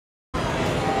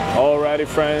Alrighty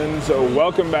friends,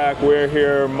 welcome back. We're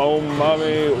here, Mo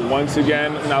Mummy, once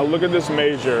again. Now look at this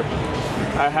major.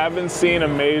 I haven't seen a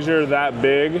major that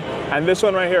big. And this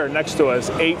one right here next to us,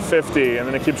 850, and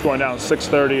then it keeps going down,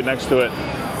 630 next to it.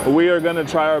 We are gonna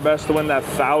try our best to win that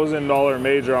 $1,000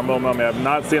 major on Mo Mummy. I've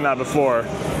not seen that before.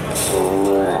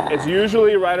 It's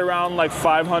usually right around like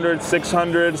 500,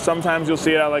 600. Sometimes you'll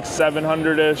see it at like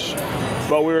 700-ish.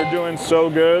 But we were doing so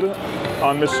good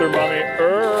on Mr. Mummy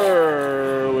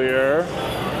earlier,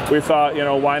 we thought, you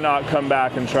know, why not come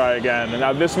back and try again? And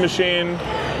now this machine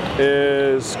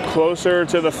is closer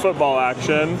to the football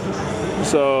action.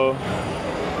 So,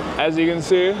 as you can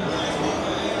see,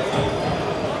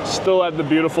 still at the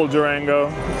beautiful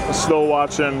Durango, still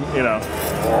watching, you know,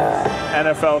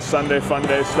 NFL Sunday Fun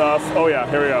Day stuff. Oh yeah,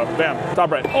 here we go, bam,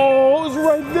 top right. Oh, it's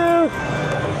right there.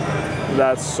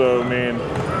 That's so mean.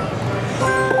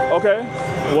 Okay,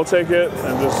 we'll take it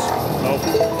and just, nope,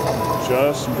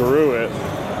 just brew it.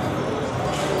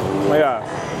 Oh yeah,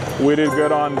 we did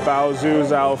good on Baozu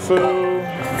Zhaofu,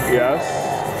 yes.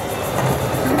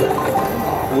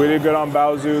 We did good on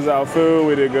Baozu Zhaofu,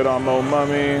 we did good on Mo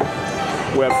Mummy.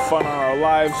 We had fun on our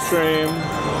live stream.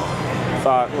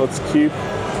 Thought, let's keep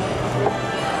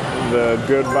the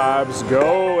good vibes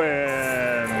going.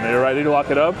 Are you ready to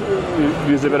lock it up?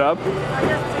 You zip it up?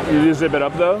 You zip it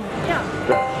up though? Yeah.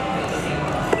 Okay.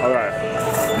 All right.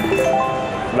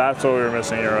 That's what we were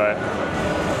missing, you're right.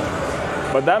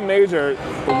 But that major,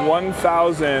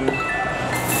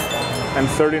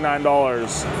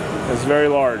 $1,039 is very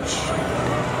large.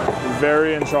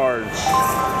 Very in charge.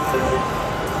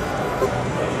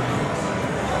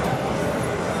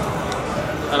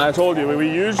 And I told you, we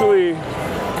usually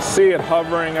see it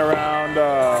hovering around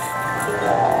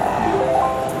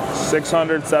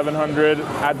 600, 700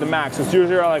 at the max. It's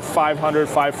usually around like 500,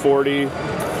 540,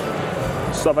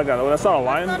 stuff like that. Oh, that's not a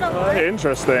line? That's not a line.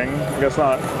 Interesting. I guess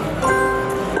not.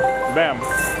 Bam.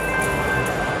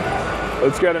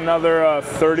 Let's get another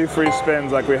 30 free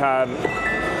spins like we had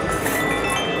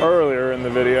earlier in the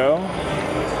video.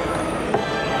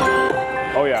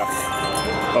 Oh yeah.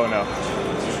 Oh no.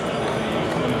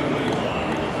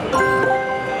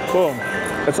 Boom.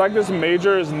 It's like this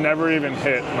major is never even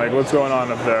hit. Like, what's going on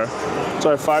up there?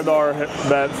 So a $5 hit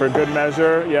bet for good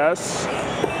measure, yes?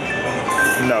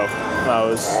 No, that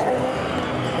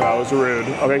was rude.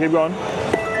 Okay, keep going.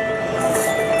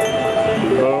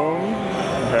 Boom.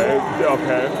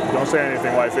 Okay. Don't say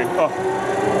anything, wifey. Oh.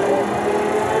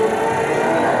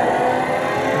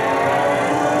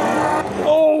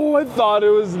 Oh, I thought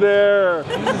it was there.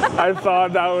 I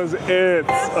thought that was it.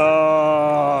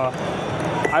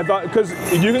 I thought, because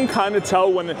you can kind of tell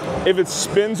when, if it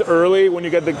spins early when you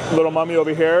get the little mummy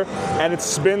over here, and it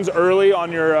spins early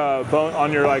on your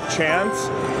like chance,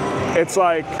 it's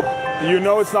like, you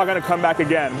know it's not gonna come back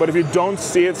again. But if you don't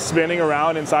see it spinning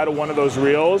around inside of one of those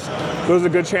reels, there's a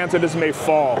good chance that this may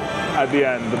fall at the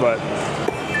end, but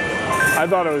I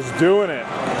thought it was doing it.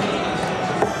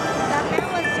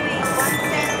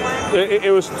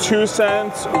 It was 2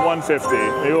 cents, 150.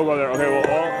 Maybe we'll go there. Okay, well,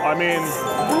 I mean,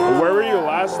 where were you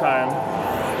last time?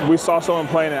 We saw someone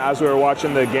playing it as we were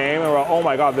watching the game, and we're like, oh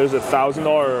my God, there's a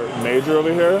 $1,000 major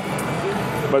over here.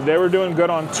 But they were doing good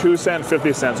on 2 cent,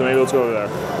 50 cents, so maybe let's go over there.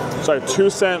 Sorry, 2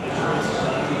 cent,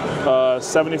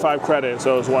 75 credit,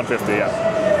 so it was 150, yeah.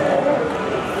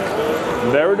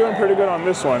 They were doing pretty good on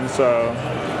this one, so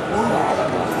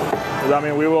does that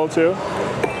mean we will too?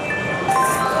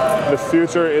 The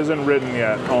future isn't written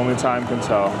yet, only time can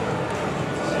tell.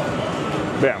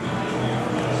 Bam.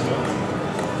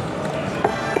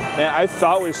 And I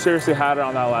thought we seriously had it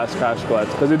on that last cash collect,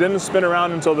 because it didn't spin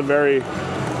around until the very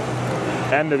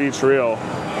end of each reel.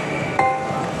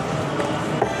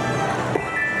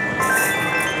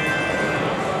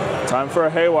 Time for a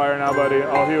haywire now, buddy.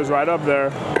 Oh, he was right up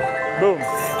there. Boom.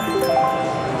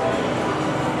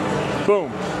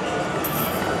 Boom.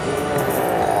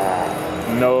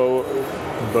 No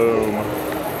boom.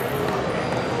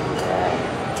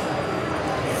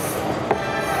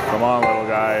 Come on, little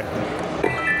guy.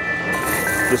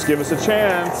 Just give us a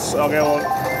chance. Okay, well,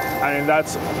 I mean,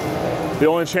 that's the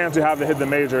only chance you have to hit the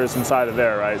major is inside of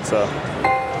there, right? So,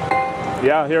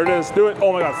 yeah, here it is. Do it.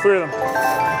 Oh my God, 3 of them.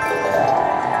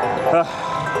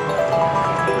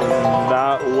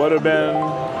 That would have been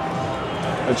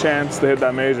a chance to hit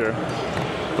that major.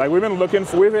 Like, we've been looking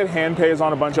for, we've hit hand pays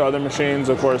on a bunch of other machines,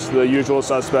 of course, the usual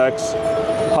suspects.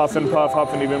 Huff and Puff,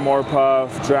 Huff and Even More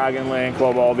Puff, Dragon Link,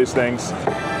 blah, blah, all these things.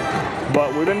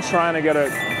 But we've been trying to get a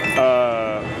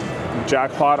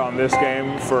jackpot on this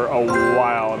game for a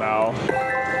while now.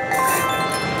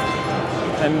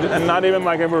 And not even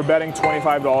like if we're betting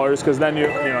 $25, because then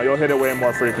you'll hit it way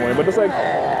more frequently. But just like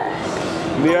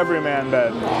the everyman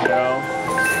bet, you know,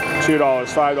 $2,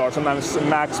 $5, sometimes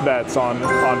max bets on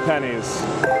pennies.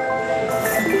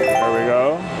 There we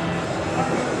go.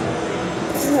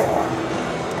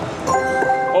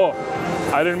 Oh,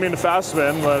 I didn't mean to fast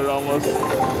spin, but it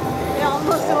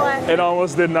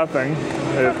almost did nothing.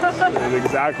 It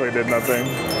exactly did nothing,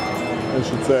 I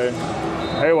should say.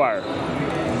 Haywire.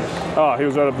 Oh, he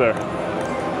was right up there.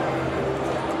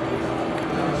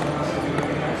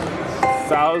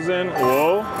 1,000,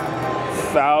 whoa.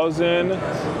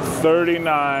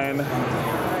 1,039,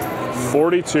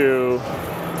 42.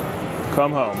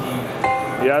 Come home.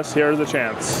 Yes, here's a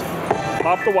chance.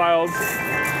 Pop the wilds.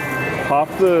 Pop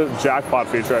the jackpot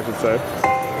feature, I should say.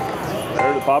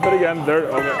 There, pop it again. There.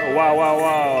 Okay. Wow, wow,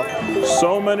 wow.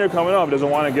 So many are coming up. Does it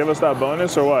want to give us that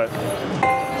bonus or what?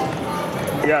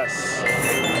 Yes.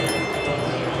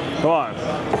 Come on.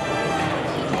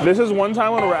 This is one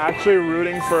time when we're actually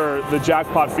rooting for the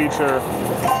jackpot feature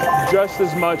just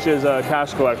as much as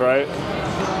cash collect, right?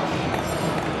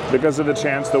 Because of the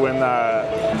chance to win that.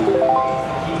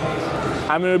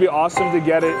 I mean, it would be awesome to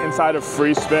get it inside of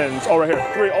free spins. Oh, right here.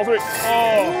 All three.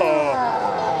 Oh.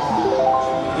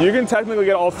 You can technically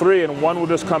get all three, and one will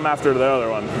just come after the other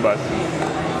one, but.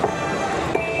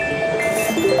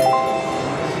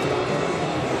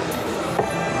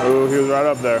 Oh, he was right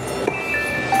up there.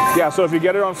 Yeah, so if you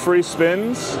get it on free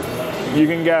spins, you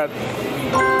can get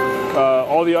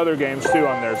all the other games too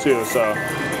on there too, so.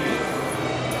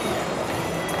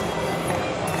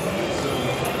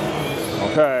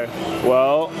 Okay,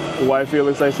 well, Wifey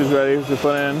looks like she's ready to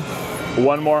put in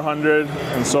one more 100,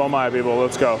 and so am I, people.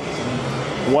 Let's go.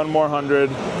 One more 100.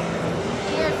 You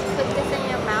just put this in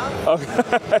your mouth?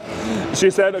 Okay. She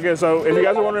said, okay, so if you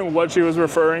guys are wondering what she was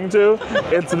referring to,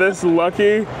 it's this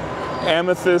lucky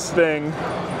amethyst thing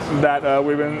that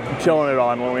we've been killing it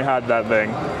on when we had that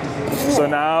thing. So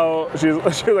now she's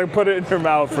like, put it in your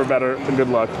mouth for good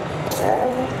luck.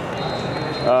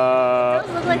 It does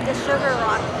look like the sugar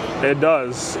rock thing. It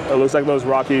does. It looks like those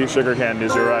rocky sugar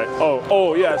candies, you're right.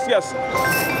 Oh, yes, yes.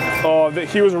 Oh,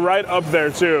 he was right up there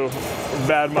too.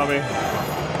 Bad mummy.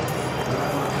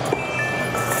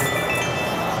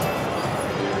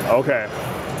 Okay.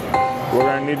 We're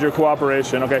gonna need your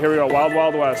cooperation. Okay, here we go, Wild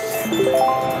Wild West.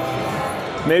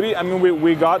 Maybe, I mean,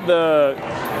 we got the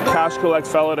cash collect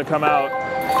fella to come out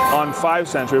on 5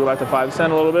 cents. Should we go back to 5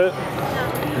 cent a little bit?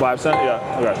 No. 5 cent,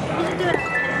 yeah, okay. You can do it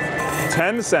at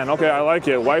 10 cent, okay, I like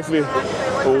it. Wifey,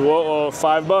 whoa,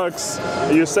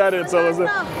 $5. You said it, so it's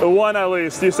a one at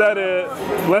least. You said it,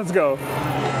 let's go.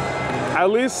 At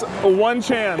least one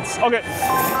chance, okay.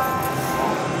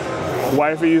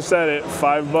 Wifey, you said it,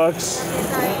 $5.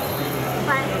 Sorry.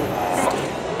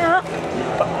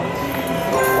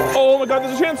 Oh my God,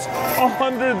 there's a chance.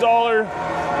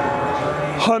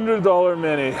 $100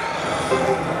 mini.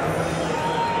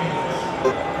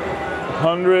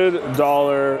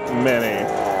 $100 mini.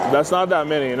 That's not that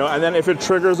many, you know? And then if it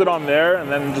triggers it on there,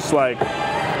 and then just like,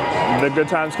 the good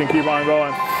times can keep on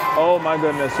going. Oh my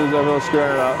goodness, who's ever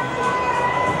screwing it up?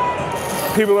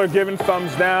 People are giving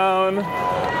thumbs down.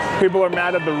 People are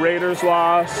mad that the Raiders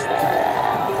lost.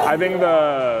 I think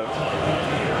the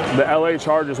LA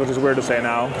Chargers, which is weird to say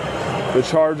now, the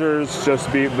Chargers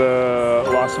just beat the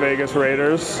Las Vegas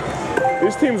Raiders.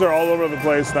 These teams are all over the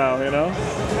place now, you know?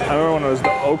 I remember when it was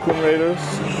the Oakland Raiders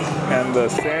and the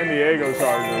San Diego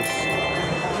Chargers.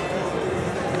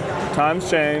 Times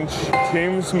change,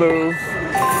 teams move,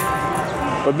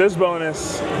 but this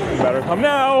bonus better come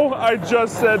now. I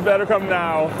just said better come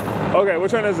now. Okay,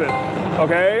 which one is it?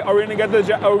 Okay, are we gonna get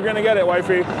we're gonna get it,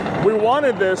 Wifey. We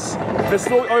wanted this.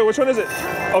 Okay, which one is it?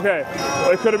 Okay,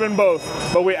 it could have been both,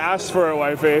 but we asked for it,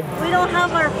 Wifey. We don't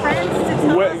have our friends to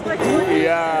tell us which one.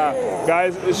 Yeah,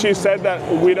 guys, she said that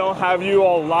we don't have you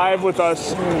all live with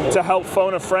us to help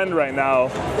phone a friend right now.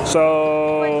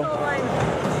 So.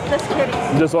 Just kidding.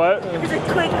 Just what? It's a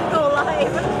quick go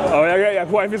live. Oh yeah.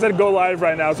 Wifey said go live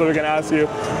right now, so we can ask you.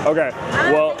 Okay.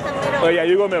 Well. Oh yeah,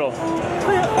 you go middle.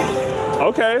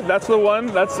 Okay, that's the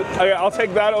one. Okay, I'll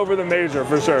take that over the major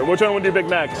for sure. Which one would you pick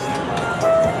next?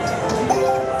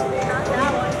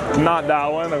 Not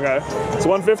that one. Okay. It's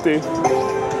 150.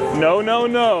 No.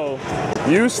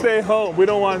 You stay home. We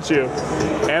don't want you.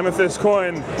 Amethyst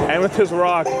coin. Amethyst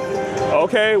rock.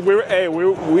 Okay.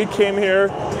 We came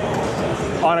here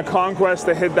on a conquest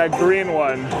to hit that green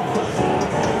one.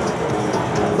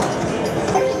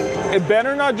 It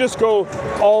better not just go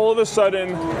all of a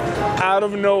sudden out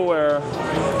of nowhere.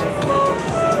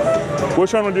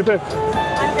 Which one would you pick?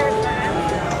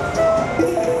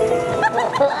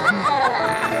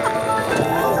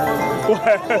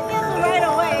 Right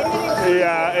away.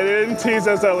 Yeah, it didn't tease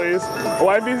us at least.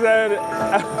 Wifey said,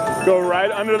 go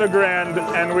right under the grand,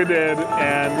 and we did.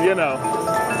 And you know,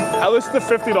 at least the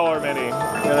 $50 mini,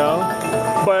 you know?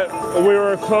 But we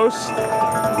were close,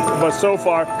 but so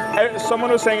far.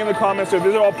 Someone was saying in the comments that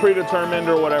these are all predetermined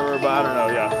or whatever, but I don't know,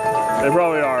 yeah. They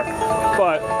probably are.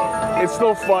 But it's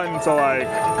still fun to like...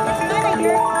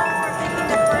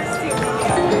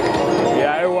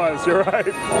 Yeah, it was, you're right.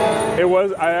 It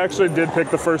was, I actually did pick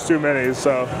the first 2 minis,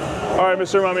 so. All right,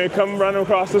 Mr. Mummy, come run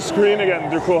across the screen again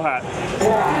with your cool hat.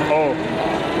 Oh,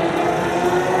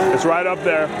 it's right up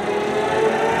there.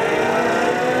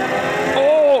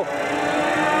 Oh,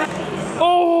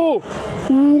 oh,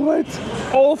 what?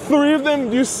 All 3 of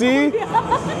them, do you see?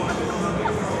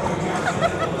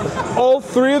 All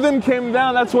 3 of them came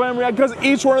down, that's why I'm reacting, because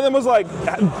each one of them was like,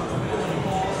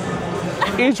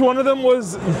 each one of them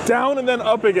was down and then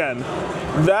up again.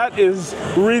 That is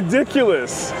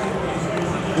ridiculous.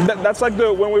 That's like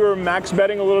when we were max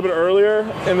betting a little bit earlier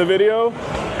in the video,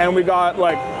 and we got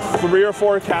like 3 or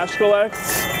 4 cash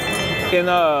collects in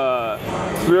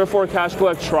 3 or 4 cash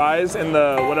collect tries in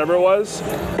the whatever it was.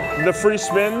 The free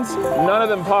spins, none of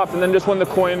them popped, and then just when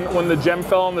the gem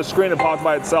fell on the screen, it popped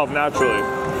by itself naturally,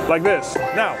 like this.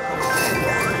 Now,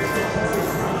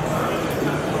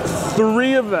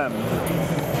 3 of them.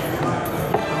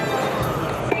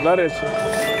 That is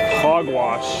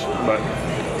hogwash, but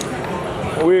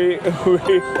we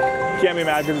can't be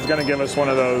mad because it's gonna give us one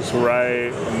of those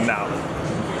right now.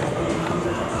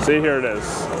 See, here it is.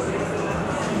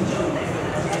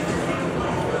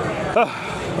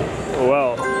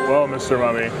 Well, Mr.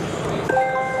 Mummy,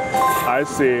 I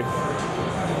see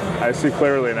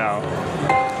clearly now.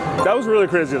 That was really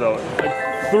crazy though. Like,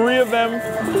 3 of them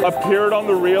appeared on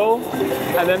the reel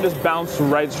and then just bounced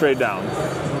right straight down.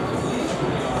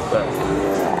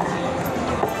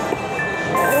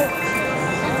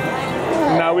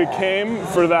 Now we came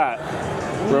for that,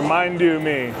 remind you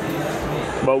me,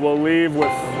 but we'll leave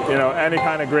with, you know, any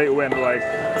kind of great wind, like.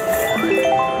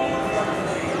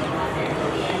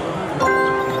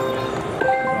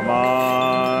 Come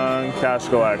on, cash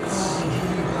collects.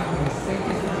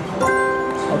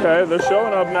 Okay, they're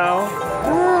showing up now.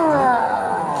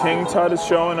 King Tut is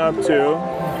showing up too.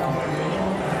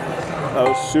 That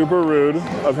was super rude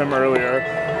of him earlier.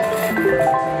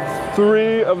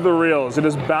 3 of the reels. It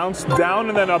just bounced down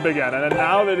and then up again. And then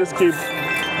now they just keep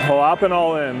flopping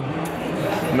all in.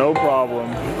 No problem.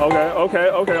 Okay.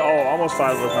 Oh, almost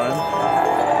 5 of a kind.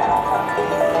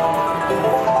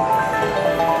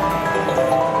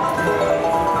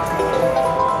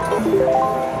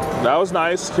 That was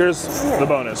nice. Here's the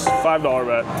bonus. $5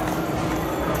 bet.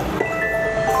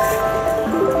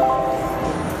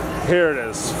 Here it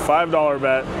is. $5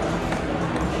 bet.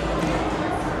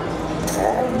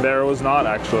 There was not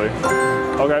actually.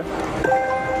 Okay.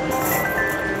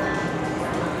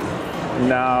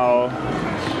 Now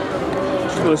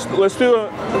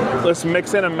let's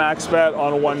mix in a max bet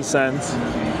on 1 cent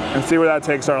and see where that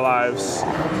takes our lives.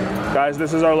 Guys,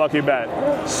 this is our lucky bet.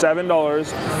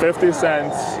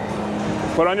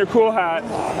 $7.50. Put on your cool hat.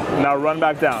 Now run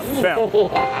back down. Bam.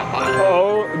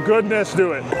 Oh goodness,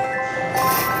 do it.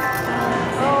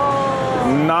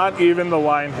 Not even the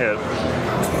line hit.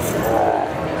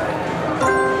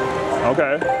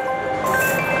 Okay.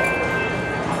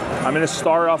 I'm gonna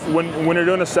start off when you're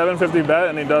doing a $7.50 bet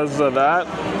and he does that.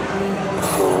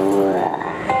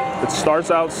 It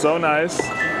starts out so nice.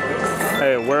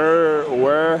 Hey,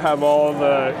 where have all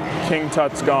the King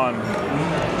Tuts gone?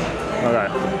 Okay.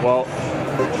 Well,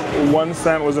 1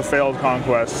 cent was a failed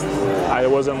conquest. I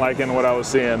wasn't liking what I was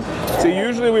seeing. See,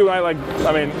 usually we might like.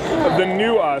 I mean, the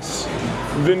new us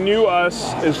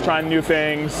is trying new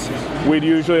things. We'd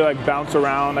usually like bounce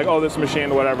around, like, oh, this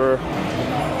machine, whatever.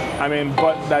 I mean,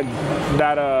 but that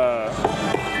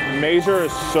major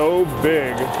is so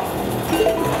big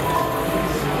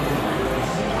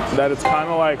that it's kind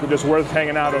of like just worth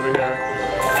hanging out over here.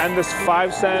 And this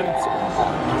 5 cent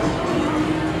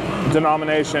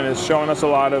denomination is showing us a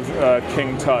lot of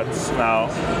King Tuts now.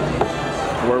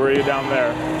 Where were you down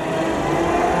there?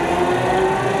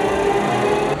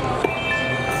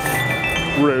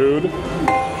 Rude.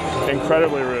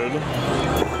 Incredibly rude.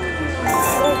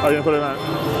 Oh, you gonna put it on?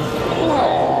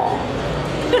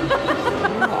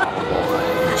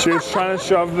 She was trying to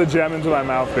shove the gem into my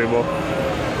mouth, people.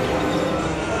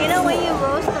 You know when you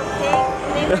roast a pig,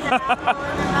 they put the apple in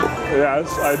their mouth? Yes,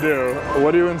 I do.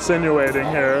 What are you insinuating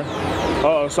here?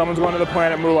 Uh-oh, someone's going to the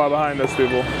Planet Moolah behind us,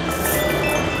 people.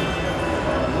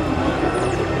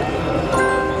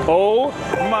 Oh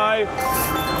my,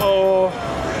 oh.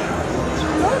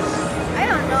 I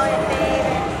don't know if they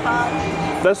even pop.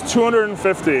 That's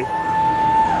 250.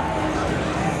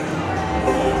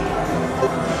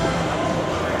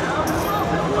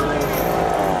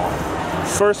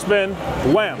 First spin,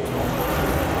 wham.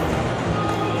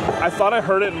 I thought I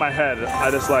heard it in my head. I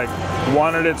just like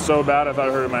wanted it so bad I thought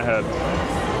I heard it in my head.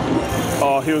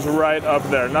 Oh, he was right up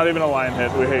there. Not even a line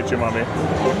hit. We hate you, mommy.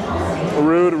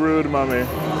 Rude, rude, mommy.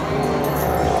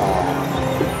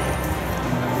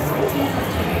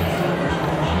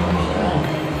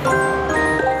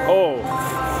 Oh,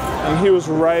 and he was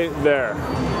right there.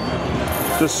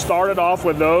 To start it off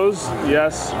with those,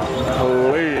 yes,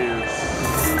 please.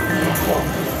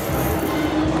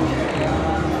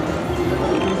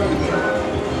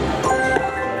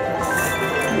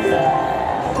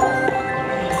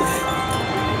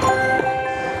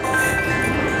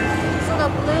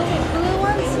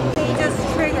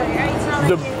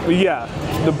 Yeah,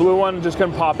 the blue one just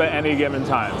can pop at any given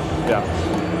time. Yeah.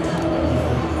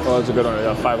 Oh, that's a good one.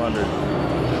 Yeah, 500.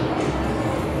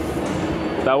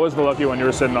 That was the lucky one you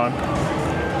were sitting on.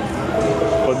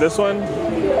 But this one,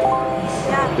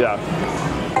 yeah.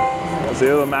 See,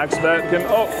 the max bet can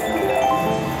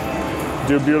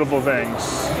do beautiful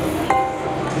things.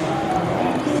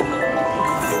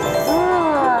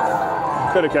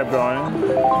 Could have kept going.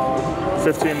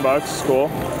 15 bucks, cool.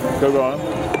 Go going.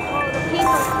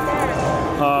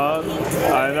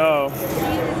 I know.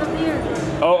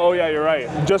 Oh yeah, you're right.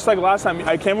 Just like last time,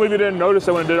 I can't believe you didn't notice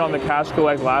it when I did it on the cash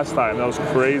collect last time. That was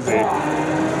crazy.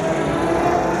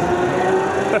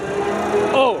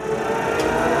 Oh!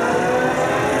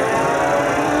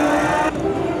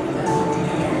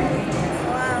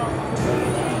 Wow.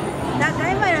 That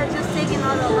guy might have just taken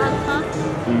all the luck,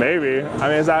 huh? Maybe. I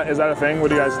mean, is that a thing? What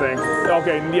do you guys think?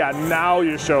 Okay, yeah, now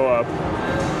you show up.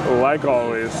 Like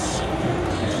always.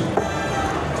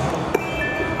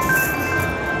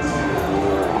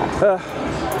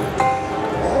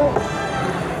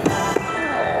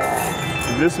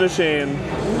 This machine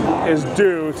is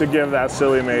due to give that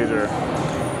silly major.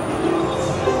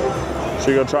 Should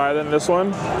we go try then this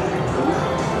one?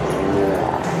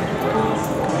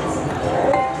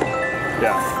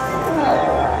 Yeah.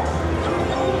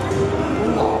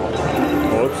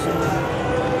 Whoops.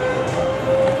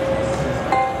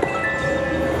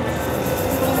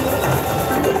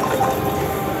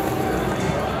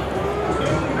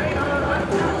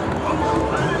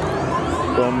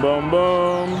 Boom, boom,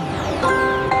 boom.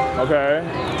 Okay.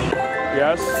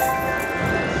 Yes.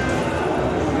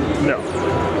 No.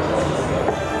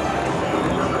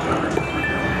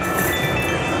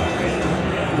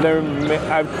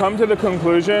 I've come to the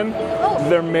conclusion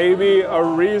there may be a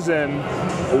reason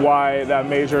why that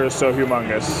major is so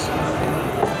humongous.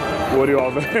 What do you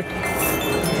all think?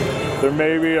 There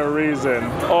may be a reason.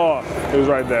 Oh, it was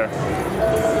right there.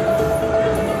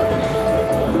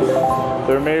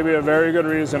 There may be a very good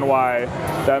reason why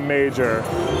that major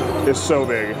is so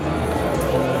big.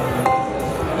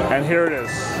 And here it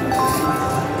is.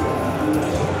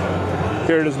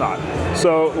 Here it is not.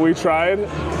 So we tried,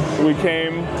 we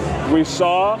came, we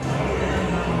saw,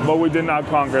 but we did not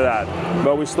conquer that.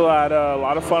 But we still had a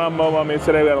lot of fun on Mo Mummy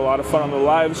today. We had a lot of fun on the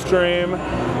live stream.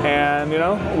 And you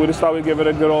know, we just thought we'd give it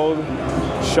a good old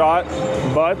shot,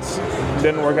 but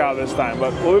didn't work out this time.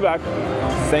 But we'll be back.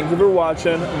 Thank you for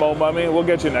watching Mo Mummy. We'll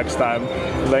get you next time.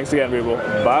 Thanks again, people.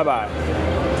 Bye-bye.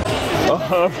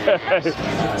 Okay,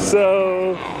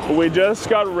 so we just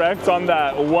got wrecked on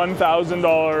that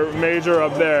 $1,000 major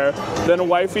up there. Then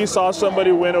Wifey saw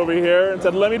somebody win over here and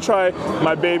said, let me try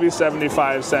my baby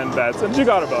 75-cent bets. And she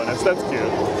got a bonus. That's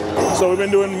cute. So we've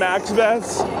been doing max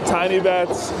bets, tiny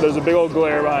bets. There's a big old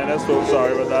glare behind us, but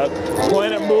sorry about that.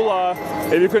 Planet Moolah.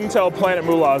 If you couldn't tell, Planet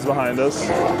Moolah is behind us.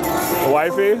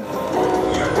 Wifey,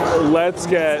 let's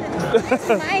get...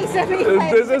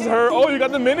 This is her. Oh, you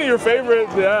got the mini, your favorite.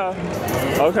 Yeah.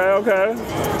 Okay, okay.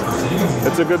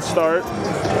 It's a good start.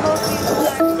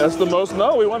 That's the most.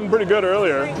 No, we won pretty good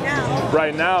earlier.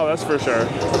 Right now, that's for sure.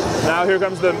 Now here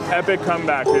comes the epic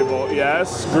comeback, people.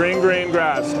 Yes, green, green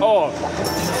grass. Oh.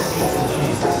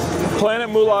 Planet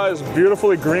Moolah is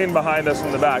beautifully green behind us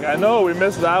in the back. I know, we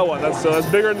missed that one. That's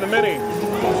bigger than the mini.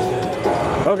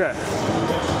 Okay.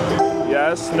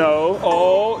 Yes, no,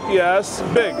 oh, yes,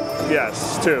 big.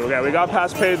 Yes, 2. Okay, we got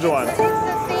past page 1. So it's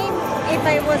the same if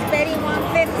I was betting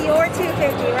 150 or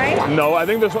 250, right? No, I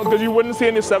think this one, because you wouldn't see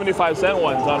any 75-cent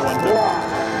ones on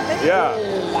 150. Yeah.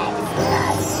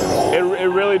 It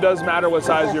really does matter what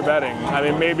size you're betting. I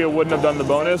mean, maybe it wouldn't have done the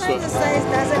bonus. Sometimes the size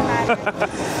doesn't matter.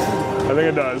 I think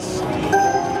it does.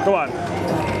 Come on.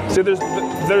 See,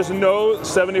 there's no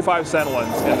 75-cent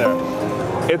ones in there.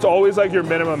 It's always like your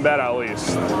minimum bet at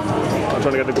least. I'm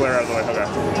trying to get the glare out of the way. Okay.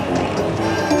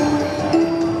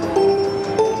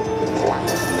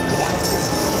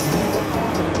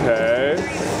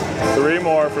 3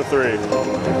 more for 3.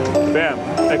 Bam.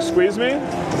 Squeeze me.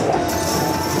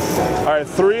 All right,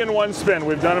 3 in 1 spin.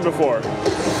 We've done it before.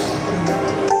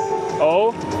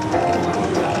 Oh.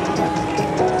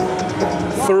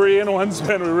 3 in 1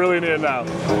 spin. We really need it now.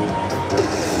 1.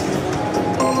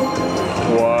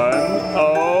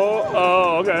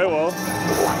 Oh, okay, well.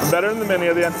 Better than the mini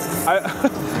at the end.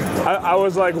 I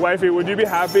was like, Wifey, would you be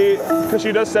happy? Because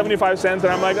she does 75 cents,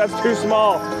 and I'm like, that's too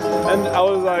small. And I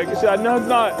was like, she said, no, it's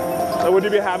not. Would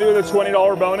you be happy with a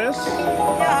 $20 bonus?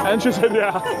 Yeah. And she said,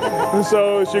 yeah. And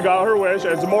so she got her wish.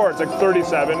 It's more, it's like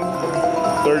 37,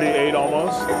 38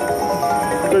 almost.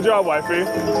 Good job, Wifey.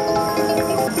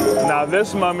 Now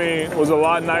this mummy was a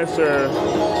lot nicer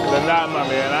than that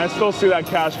mummy, and I still see that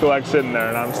cash collect sitting there,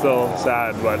 and I'm still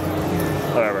sad, but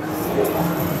whatever.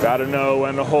 Gotta know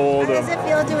when to hold them. How does it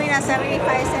feel doing a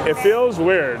 75 cent? It feels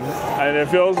weird, and it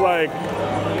feels like,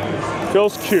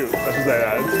 feels cute. I should say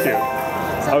that, it's cute.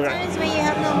 Sometimes when you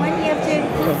have no money, you have to eat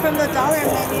from the dollar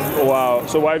menu. Wow,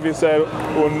 so Wifey said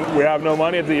when we have no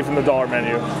money, you have to eat from the dollar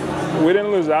menu. We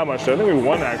didn't lose that much. I think we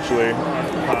won, actually.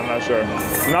 I'm not sure.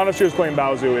 Not if she was playing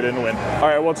Baozu, we didn't win. All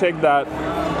right, we'll take that.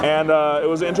 And it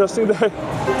was an interesting day.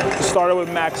 Started with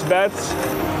max bets,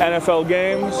 NFL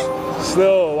games.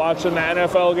 Still watching the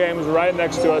NFL games right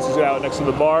next to us, out next to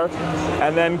the bar.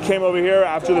 And then came over here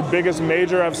after the biggest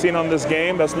major I've seen on this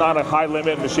game. That's not a high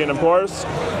limit machine, of course.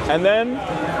 And then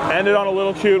ended on a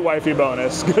little cute Wifey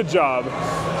bonus. Good job.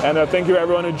 And thank you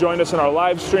everyone who joined us in our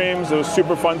live streams. It was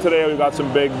super fun today. We got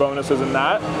some big bonuses in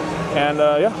that. And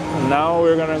yeah, now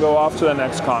we're gonna go off to the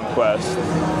next conquest.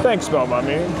 Thanks, Mo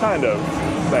Mummy, kind of.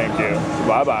 Thank you.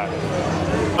 Bye-bye.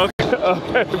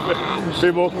 Okay,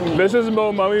 people, this is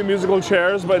Mo Mummy musical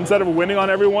chairs, but instead of winning on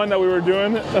everyone that we were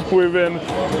doing, we've been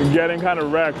getting kind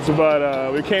of wrecked.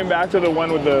 But we came back to the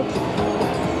one with the,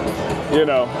 you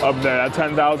know, up there at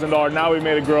 $10,000. Now we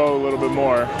made it grow a little bit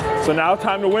more. So now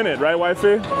time to win it, right,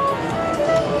 Wifey?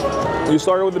 You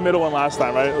started with the middle one last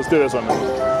time, right? Let's do this one.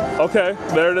 Okay,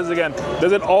 there it is again.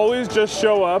 Does it always just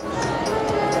show up?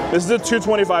 This is a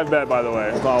 $2.25 bet, by the way.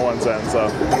 It's not 1 cent, so.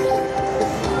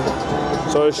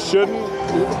 So it shouldn't,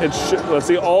 let's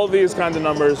see, all these kinds of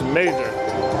numbers, major.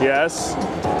 Yes.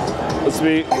 Let's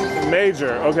be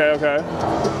major. Okay, okay.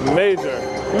 Major.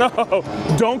 No,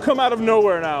 don't come out of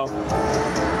nowhere now.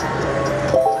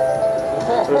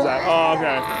 What is that? Oh,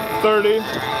 okay. 30.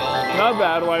 Not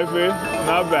bad, Wifey.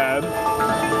 Not bad.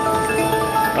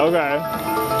 Okay.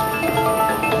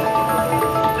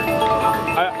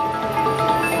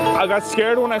 I got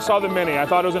scared when I saw the mini. I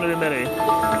thought it was going to be mini.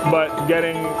 But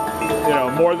getting, you know,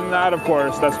 more than that, of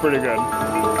course, that's pretty good.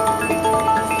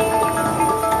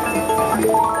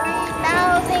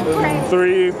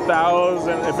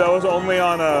 3,000. If that was only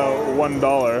on a $1,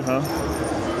 huh?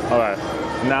 All right.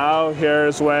 Now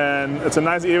here's when it's a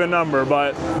nice even number,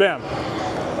 but bam.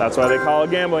 That's why they call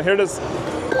it gambling. Here it is.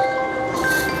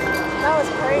 That was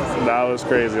crazy. That was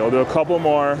crazy. I'll do a couple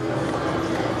more.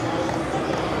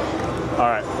 All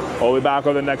right. We'll be back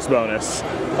with the next bonus.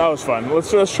 That was fun. Let's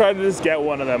try to just get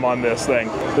one of them on this thing.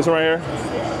 This one right here.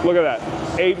 Look at that.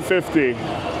 850.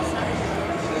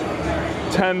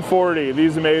 1040.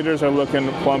 These majors are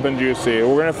looking plump and juicy.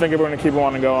 We're gonna think if we're gonna keep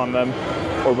on and go on them,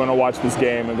 or we're gonna watch this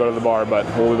game and go to the bar, but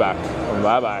we'll be back.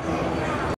 Bye-bye.